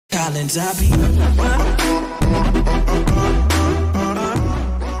challenge I be.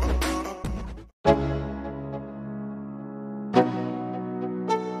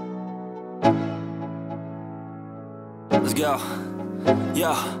 Let's go.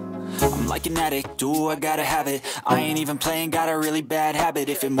 Yo, I'm like an addict, do I gotta have it. I ain't even playing, got a really bad habit.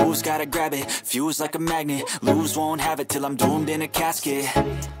 If it moves, gotta grab it, fuse like a magnet. Lose, won't have it till I'm doomed in a casket.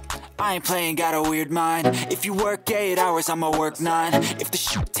 I ain't playing, got a weird mind. If you work 8 hours, I'ma work 9. If the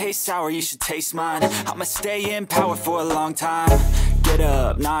shit tastes sour, you should taste mine. I'ma stay in power for a long time. Get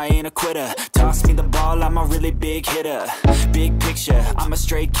up, nah, I ain't a quitter. Toss me the ball, I'm a really big hitter. Big picture, I'm a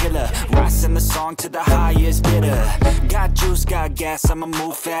straight killer. Rising the song to the highest bidder. Got juice, got gas, I'ma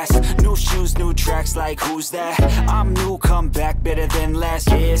move fast. New shoes, new tracks, like who's that? I'm new, come back, better than last.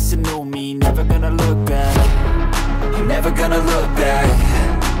 Yeah, it's a new me, never gonna look back. I'm never gonna look back.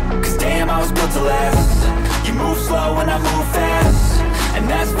 Cause damn, I was built to last. You move slow and I move fast, and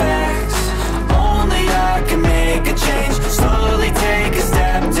that's facts. Only I can make a change. Slowly take a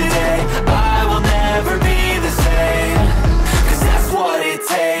step today. I will never be the same. Cause that's what it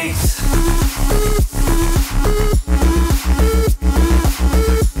takes.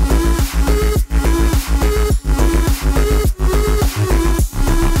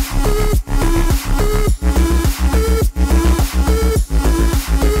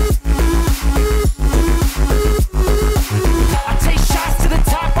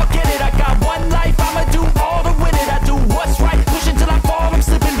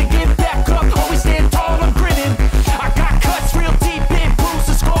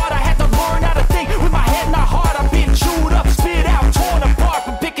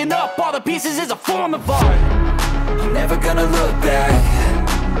 Pieces is a form of art. I'm never gonna look back.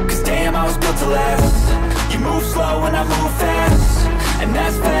 Cause damn, I was built to last. You move slow and I move fast, and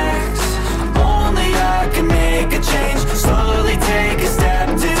that's facts. Only I can make a change. Slowly take a step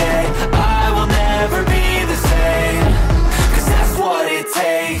today.